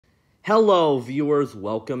Hello, viewers.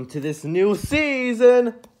 Welcome to this new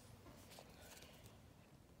season.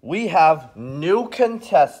 We have new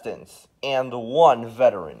contestants and one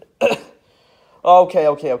veteran.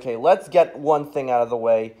 Okay. Let's get one thing out of the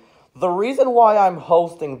way. The reason why I'm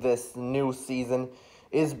hosting this new season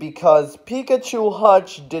is because Pikachu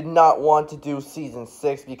Hutch did not want to do Season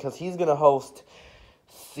 6 because he's going to host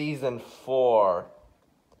Season 4.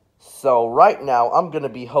 So right now, I'm going to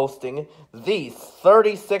be hosting these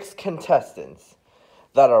 36 contestants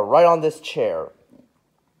that are right on this chair.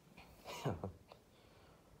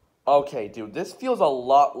 Okay, dude, this feels a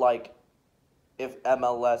lot like if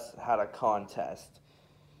MLS had a contest.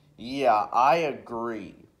 Yeah, I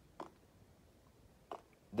agree.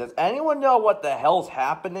 Does anyone know what the hell's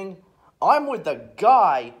happening? I'm with the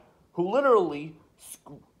guy who literally...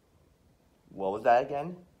 What was that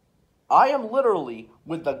again? I am literally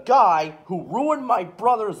with the guy who ruined my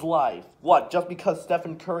brother's life. What, just because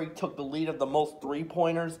Stephen Curry took the lead of the most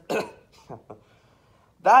three-pointers?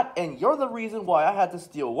 That, and you're the reason why I had to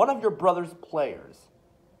steal one of your brother's players.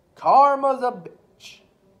 Karma's a bitch.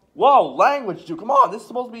 Whoa, language, dude. Come on, this is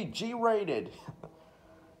supposed to be G-rated.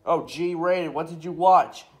 Oh, G-rated. What did you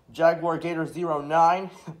watch? Jaguar Gator 09?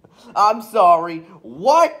 I'm sorry.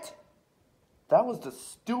 What? That was the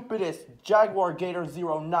stupidest Jaguar Gator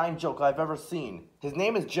 09 joke I've ever seen. His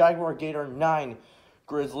name is Jaguar Gator 9,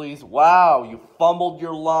 Grizzlies. Wow, you fumbled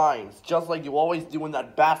your lines, just like you always do in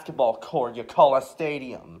that basketball court you call a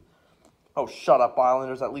stadium. Oh, shut up,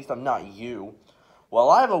 Islanders. At least I'm not you. Well,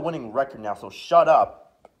 I have a winning record now, so shut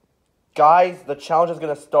up. Guys, the challenge is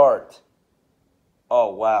going to start.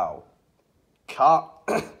 Oh, wow.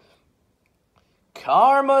 Karma's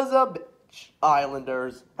a bitch.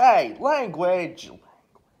 Islanders. Hey, language.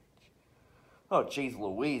 Oh, jeez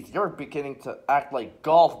Louise, you're beginning to act like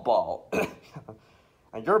golf ball.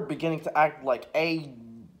 And you're beginning to act like a...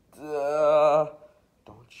 don't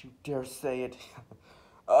you dare say it.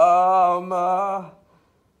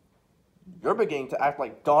 You're beginning to act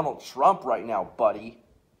like Donald Trump right now, buddy.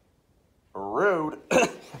 Rude.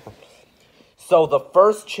 So the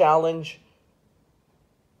first challenge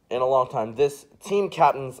in a long time, this Team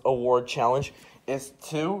Captain's Award Challenge, is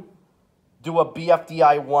to do a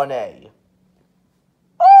BFDI 1A.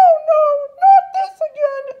 Oh no, not this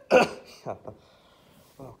again!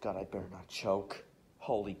 Oh god, I better not choke.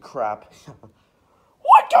 Holy crap.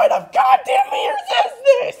 What kind of goddamn ears is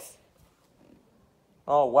this?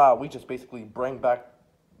 Oh wow, we just basically bring back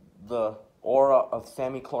the aura of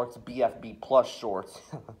Sammy Clark's BFB Plus shorts.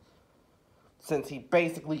 Since he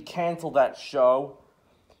basically canceled that show.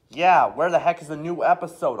 Yeah, where the heck is the new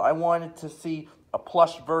episode? I wanted to see a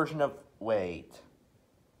plush version of... Wait.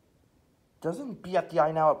 Doesn't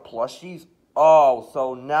BFDI now have plushies? Oh,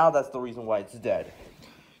 so now that's the reason why it's dead.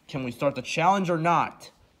 Can we start the challenge or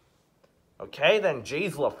not? Okay, then,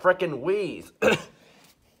 jeez la frickin' wheeze.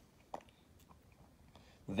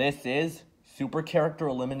 This is Super Character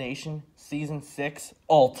Elimination Season 6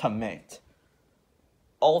 Ultimate.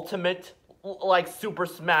 Ultimate, like Super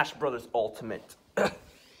Smash Bros. Ultimate.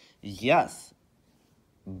 Yes,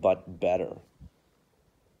 but better.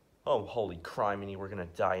 Oh, holy criminy, we're gonna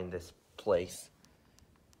die in this place.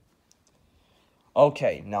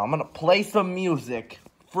 Okay, now I'm gonna play some music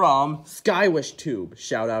from Skywish Tube.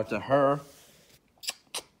 Shout out to her.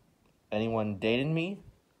 Anyone dating me?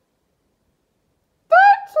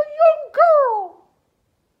 That's a young girl!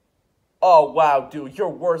 Oh, wow, dude, you're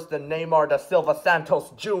worse than Neymar da Silva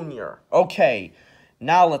Santos Jr. Okay,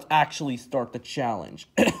 now let's actually start the challenge.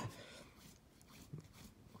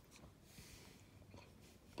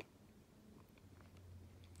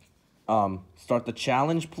 Start the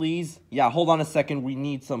challenge, please. Yeah, hold on a second. We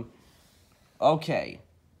need some... Okay.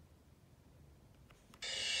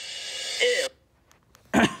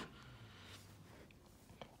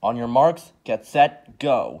 On your marks, get set,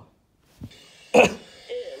 go.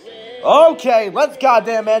 Okay, let's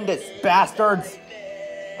goddamn end this, bastards.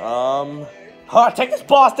 Take this,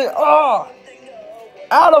 Boston. Out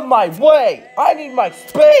of my way. I need my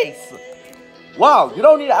space. Wow, you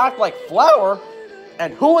don't need to act like Flower.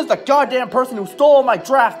 And who is the goddamn person who stole my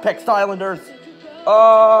draft picks, Islanders?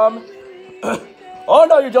 Oh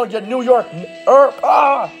no, you don't, you New York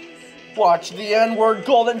watch the N-word,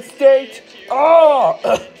 Golden State.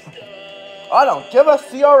 I don't give a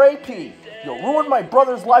crap. You ruined my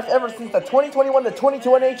brother's life ever since the 2021 to 22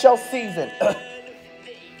 NHL season.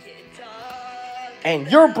 And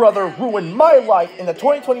your brother ruined my life in the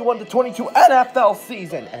 2021 to 22 NFL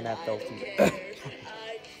season.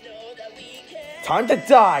 Time to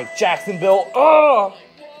die, Jacksonville.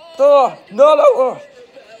 No.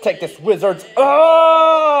 Take this, Wizards.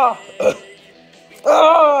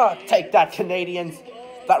 Ah, take that, Canadians.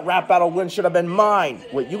 That rap battle win should have been mine.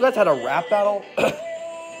 Wait, you guys had a rap battle?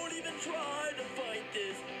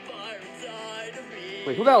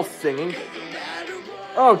 Wait, who the hell's singing?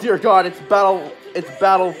 Oh dear God, it's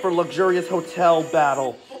battle for luxurious hotel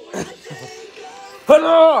battle.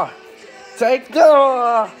 Take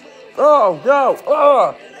the oh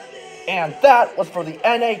no, and that was for the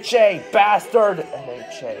NHA, bastard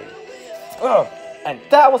NHA. And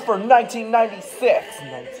that was for 1996.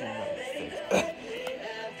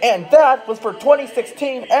 And that was for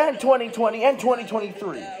 2016 and 2020 and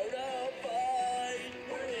 2023.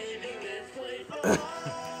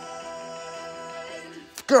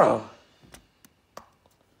 Girl.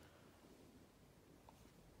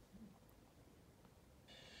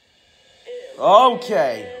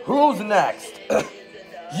 Okay, who's next?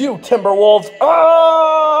 You Timberwolves.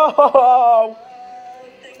 Oh!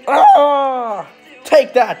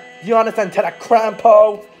 Take that, Giannis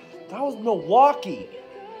Antetokounmpo. That was Milwaukee.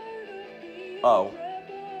 Oh.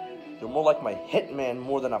 You're more like my hitman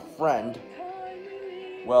more than a friend.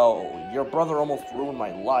 Well, your brother almost ruined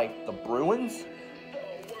my life. The Bruins?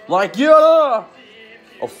 Like, yeah!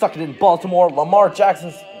 Oh, suck it in, Baltimore. Lamar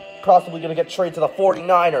Jackson's possibly going to get traded to the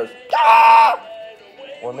 49ers. Ah!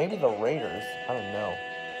 Or maybe the Raiders. I don't know.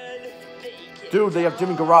 Dude, they have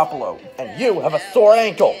Jimmy Garoppolo. And you have a sore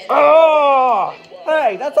ankle. Ah!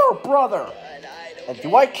 Hey, that's our brother. And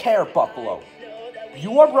do I care, Buffalo?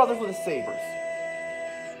 You are brothers with the Sabres.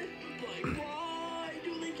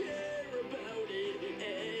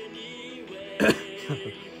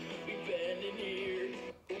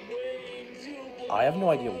 I have no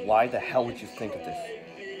idea why the hell would you think of this.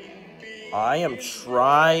 I am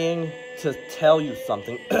trying to tell you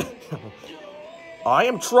something. I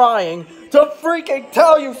am trying to freaking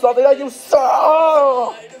tell you something that you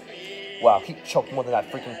saw. Wow, he choked more than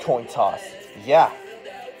that freaking coin toss. Yeah.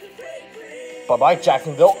 Bye-bye,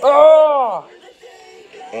 Jacksonville. Oh!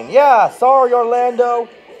 And yeah, sorry, Orlando.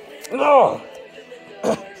 No.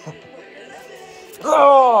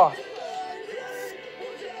 Oh.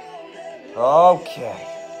 Okay.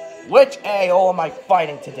 Which a-hole am I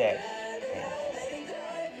fighting today?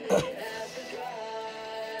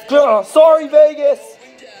 Sorry, Vegas.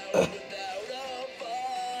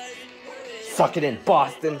 Suck it in,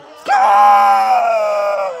 Boston.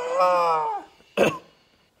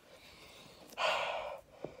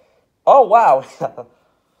 Oh, wow.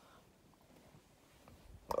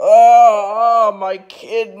 Oh, my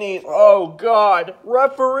kidneys. Oh, God.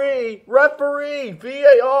 Referee.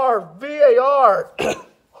 VAR.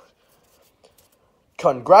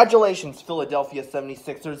 Congratulations, Philadelphia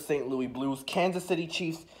 76ers, St. Louis Blues, Kansas City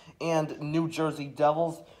Chiefs, and New Jersey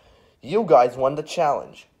Devils. You guys won the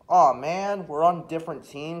challenge. Aw, man, we're on different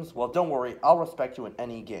teams. Well, don't worry. I'll respect you in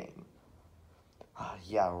any game.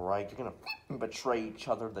 Yeah, right. You're going to betray each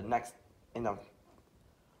other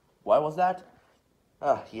What was that?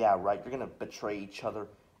 Yeah, right. You're going to betray each other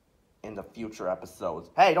in the future episodes.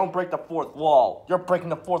 Hey, don't break the fourth wall. You're breaking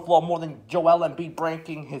the fourth wall more than Joel Embiid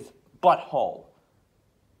breaking his butthole.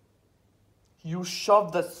 You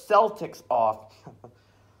shoved the Celtics off.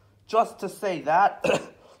 Just to say that.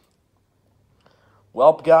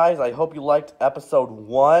 Well, guys, I hope you liked episode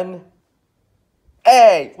 1.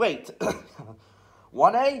 Hey, wait.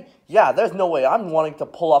 1A? Yeah, there's no way I'm wanting to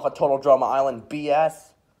pull off a Total Drama Island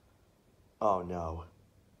BS. Oh, no.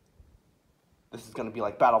 This is going to be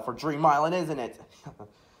like Battle for Dream Island, isn't it?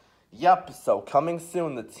 Yep, so coming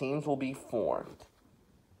soon, the teams will be formed.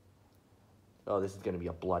 Oh, this is going to be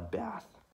a bloodbath.